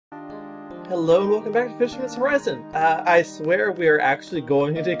Hello and welcome back to Fisherman's Horizon. I swear we are actually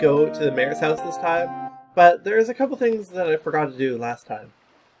going to go to the mayor's house this time, but there's a couple things that I forgot to do last time.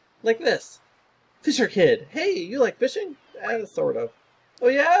 Like this. Fisher Kid, hey, you like fishing? Sort of. Oh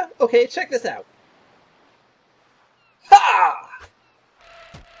yeah? Okay, check this out. Ha!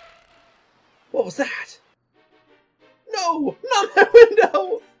 What was that? No! Not my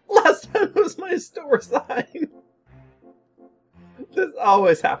window! Last time it was my store sign! This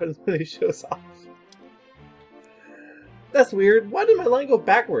always happens when he shows off. That's weird. Why did my line go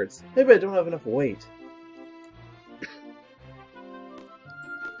backwards? Maybe I don't have enough weight.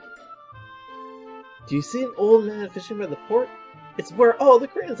 Do you see an old man fishing by the port? It's where all the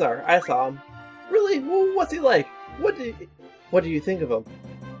cranes are. I saw him. Really? Well, what's he like? What do you think of him?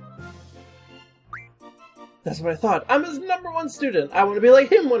 That's what I thought. I'm his #1 student. I want to be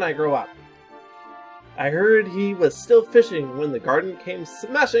like him when I grow up. I heard he was still fishing when the garden came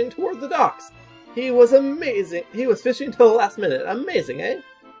smashing toward the docks. He was amazing. He was fishing till the last minute. Amazing, eh?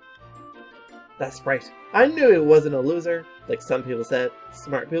 That's right. I knew he wasn't a loser, like some people said.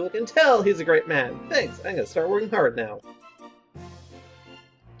 Smart people can tell he's a great man. Thanks. I'm gonna start working hard now.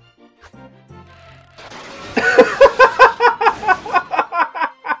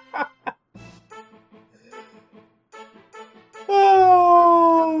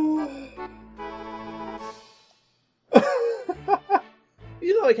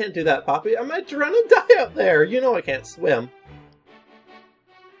 You know I can't do that, Poppy. I might drown and die out there. You know I can't swim.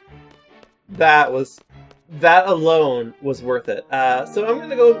 That alone was worth it. So I'm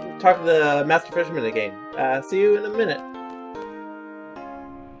gonna go talk to the Master Fisherman again. See you in a minute.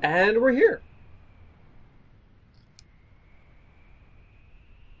 And we're here.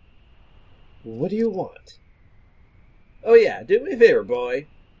 What do you want? Oh yeah, do me a favor, boy.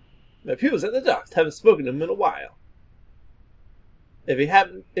 My pupils at the docks haven't spoken to him in a while. If you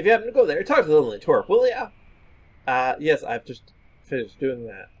happen to go there, talk to the lonely twerp, will ya? Yes, I've just finished doing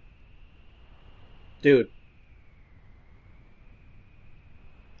that. Dude.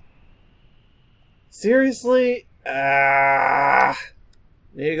 Seriously?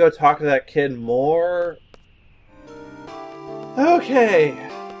 Need to go talk to that kid more? Okay,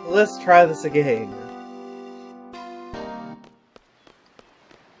 let's try this again.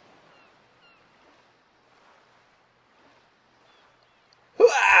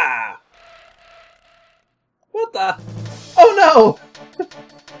 What the? Oh no!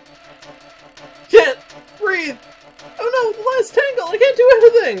 Can't breathe! Oh no, the line's tangled! I can't do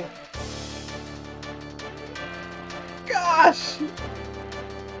anything! Gosh!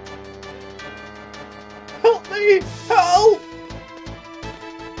 Help me! Help!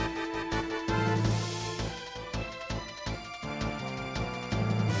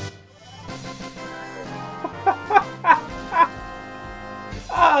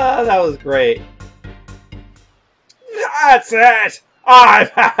 That was great. That's it!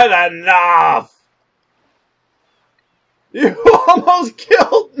 I've had enough! You almost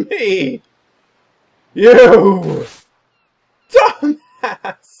killed me! You!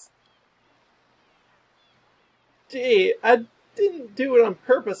 Dumbass! Gee, I didn't do it on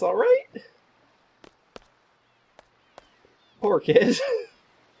purpose, alright? Poor kid.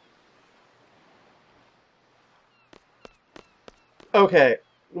 Okay,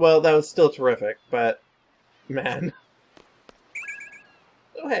 well, that was still terrific, but... man.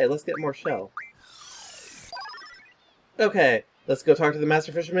 Oh hey, let's get more shell. Okay, let's go talk to the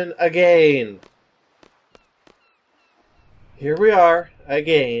Master Fisherman again. Here we are,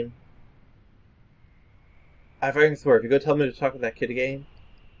 again. I fucking swear, if you go tell me to talk to that kid again.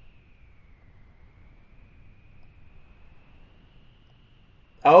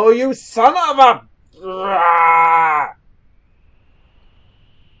 Oh, you son of a...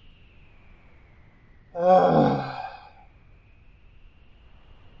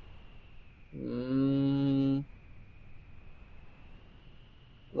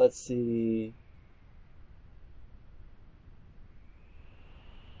 Let's see.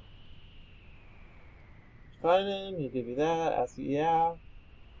 Find him, he'll give you that, ask you, yeah.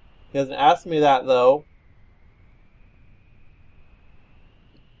 He hasn't asked me that, though.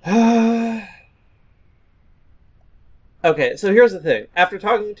 Okay, so here's the thing. After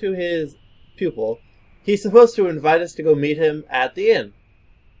talking to his pupil, he's supposed to invite us to go meet him at the inn.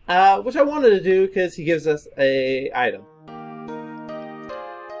 Which I wanted to do because he gives us a item.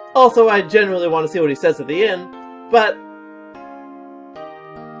 Also, I generally want to see what he says at the inn, but...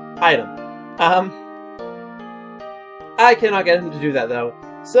 item. I cannot get him to do that, though.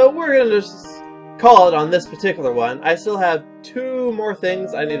 So we're gonna just call it on this particular one. I still have 2 more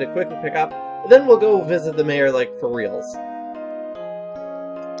things I need to quickly pick up. Then we'll go visit the mayor, like, for reals.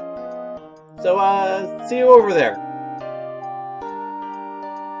 So, see you over there.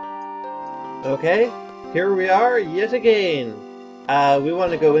 Okay, here we are yet again. We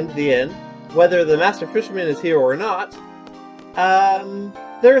want to go into the inn. Whether the Master Fisherman is here or not,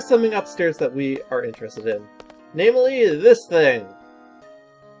 there is something upstairs that we are interested in. Namely, this thing.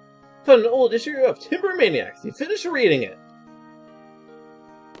 Found an old issue of Timber Maniacs. You finished reading it.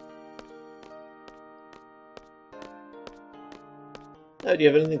 Oh, do you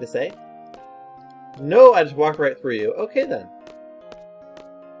have anything to say? No, I just walked right through you. Okay then.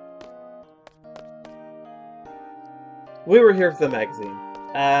 We were here for the magazine.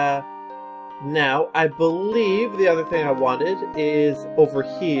 Now, I believe the other thing I wanted is over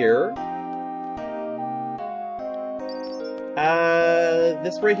here.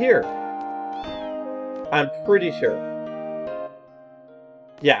 This right here. I'm pretty sure.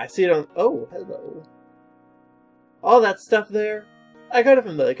 Yeah, I see it on... Oh, hello. All that stuff there, I got it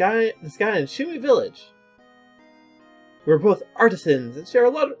from this guy in Shumi Village. We're both artisans and share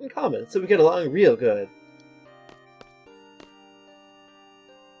a lot in common, so we get along real good.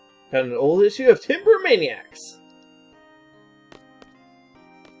 Found an old issue of Timber Maniacs.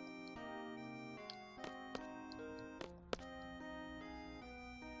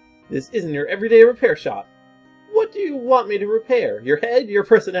 This isn't your everyday repair shop. What do you want me to repair? Your head? Your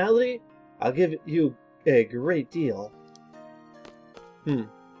personality? I'll give you a great deal.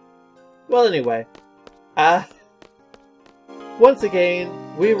 Well, anyway. Once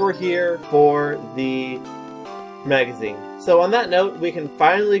again, we were here for the magazine. So on that note, we can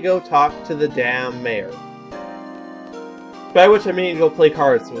finally go talk to the damn mayor. By which I mean go play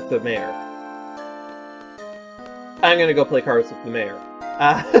cards with the mayor. I'm gonna go play cards with the mayor.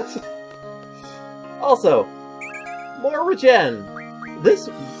 Also, more regen. This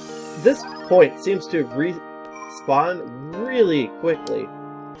point seems to respawn really quickly.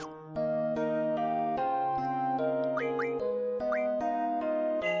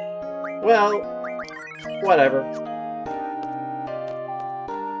 Well, whatever.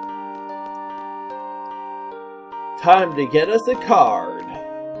 Time to get us a card.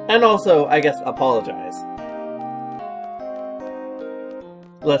 And also, I guess, apologize.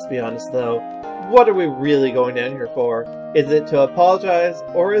 Let's be honest though, what are we really going down here for? Is it to apologize,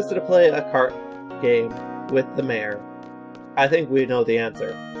 or is it to play a card game with the mayor? I think we know the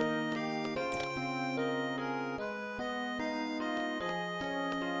answer.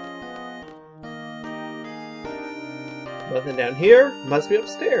 Nothing down here? Must be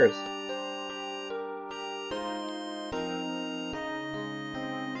upstairs.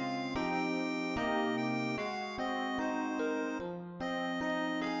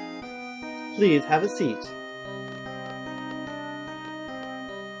 Please have a seat.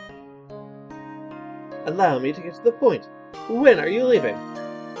 Allow me to get to the point. When are you leaving?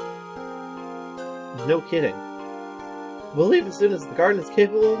 No kidding. We'll leave as soon as the garden is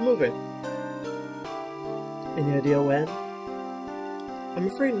capable of moving. Any idea when? I'm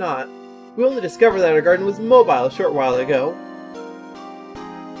afraid not. We only discovered that our garden was mobile a short while ago.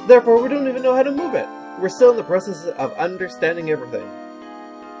 Therefore, we don't even know how to move it. We're still in the process of understanding everything.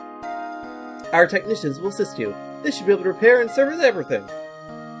 Our technicians will assist you. They should be able to repair and service everything.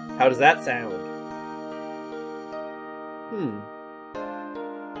 How does that sound?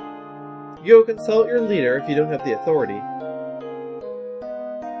 Go consult your leader if you don't have the authority.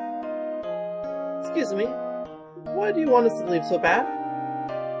 Excuse me, why do you want us to leave so bad?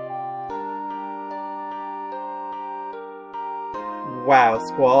 Wow,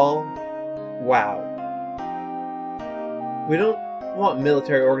 Squall. Wow. We don't want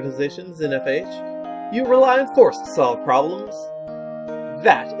military organizations in FH. You rely on force to solve problems.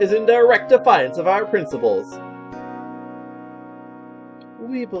 That is in direct defiance of our principles.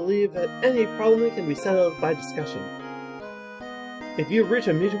 We believe that any problem can be settled by discussion. If you reach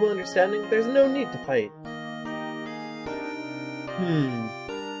a mutual understanding, there's no need to fight.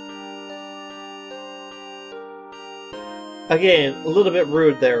 Again, a little bit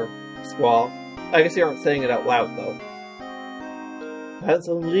rude there, Squall. I guess you aren't saying it out loud, though. Violence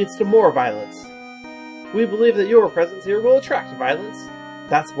only leads to more violence. We believe that your presence here will attract violence.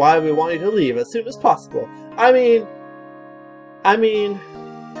 That's why we want you to leave as soon as possible. I mean,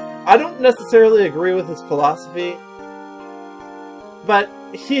 I don't necessarily agree with his philosophy, but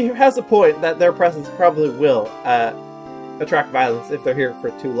he has a point that their presence probably will attract violence if they're here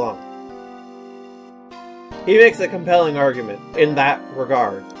for too long. He makes a compelling argument in that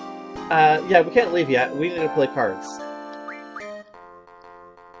regard. Yeah, we can't leave yet. We need to play cards.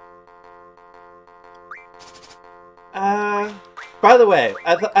 By the way,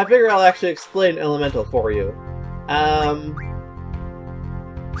 I figure I'll actually explain Elemental for you.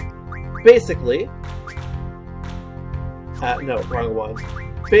 basically... no, wrong one.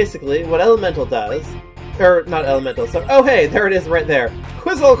 Basically, what Elemental does... Or, not Elemental, so... Oh, hey, there it is right there.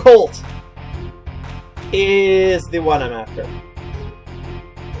 Quizzle Colt is the one I'm after.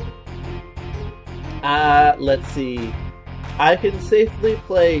 Let's see. I can safely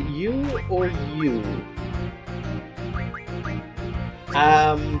play you or you.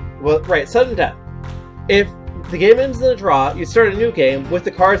 Well, right, sudden death. If the game ends in a draw, you start a new game with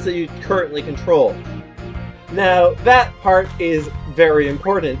the cards that you currently control. Now, that part is very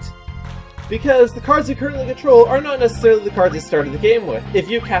important, because the cards you currently control are not necessarily the cards you started the game with. If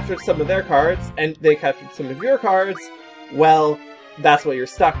you captured some of their cards, and they captured some of your cards, well, that's what you're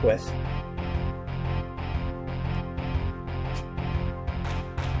stuck with.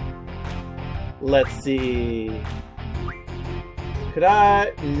 Let's see... Could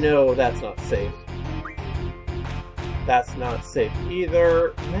I... No, that's not safe. That's not safe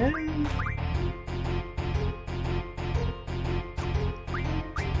either. Man.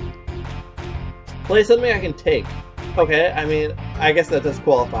 Play something I can take. Okay, I mean, I guess that does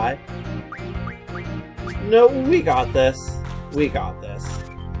qualify. No, we got this. We got this.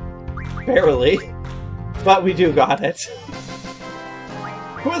 Barely. But we do got it.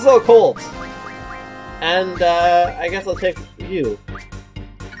 Quizzle Colt! And, I guess I'll take you.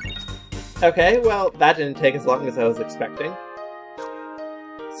 Okay, well, that didn't take as long as I was expecting.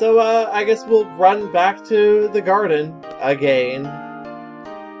 So, I guess we'll run back to the garden again.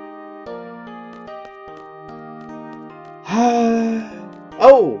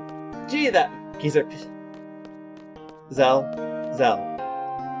 Oh! Gee, that geezer. Zell.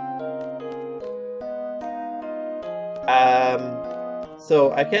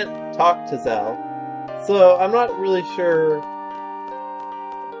 So I can't talk to Zell. So I'm not really sure...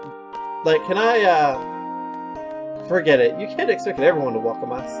 Like, can I, forget it. You can't expect everyone to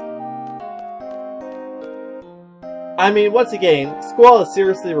welcome us. I mean, once again, Squall is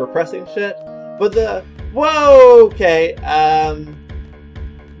seriously repressing shit, but the... Whoa, okay,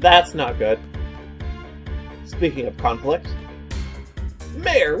 that's not good. Speaking of conflict.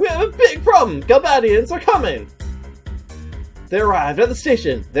 Mayor, we have a big problem! Galbadians are coming! They arrived at the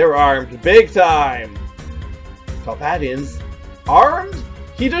station. They're armed big time. Galbadians? Armed?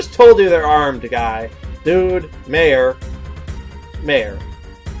 He just told you they're armed, guy. Dude, Mayor.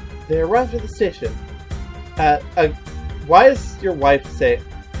 They arrived at the station. Why is your wife saying...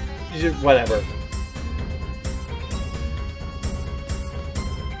 Whatever.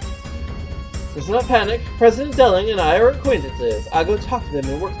 Let's not panic. President Delling and I are acquaintances. I'll go talk to them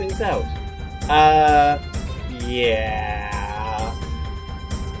and work things out. Yeah.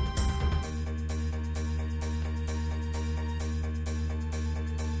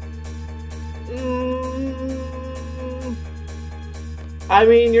 I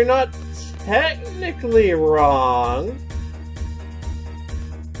mean, you're not technically wrong.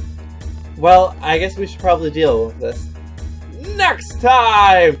 Well, I guess we should probably deal with this next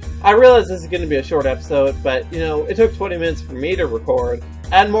time! I realize this is going to be a short episode, but, you know, it took 20 minutes for me to record,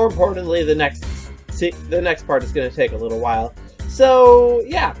 and more importantly, the next part is going to take a little while. So,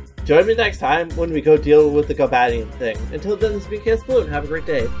 yeah, join me next time when we go deal with the Galbadian thing. Until then, this has been Chaos Balloon. Have a great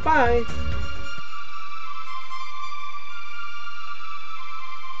day. Bye!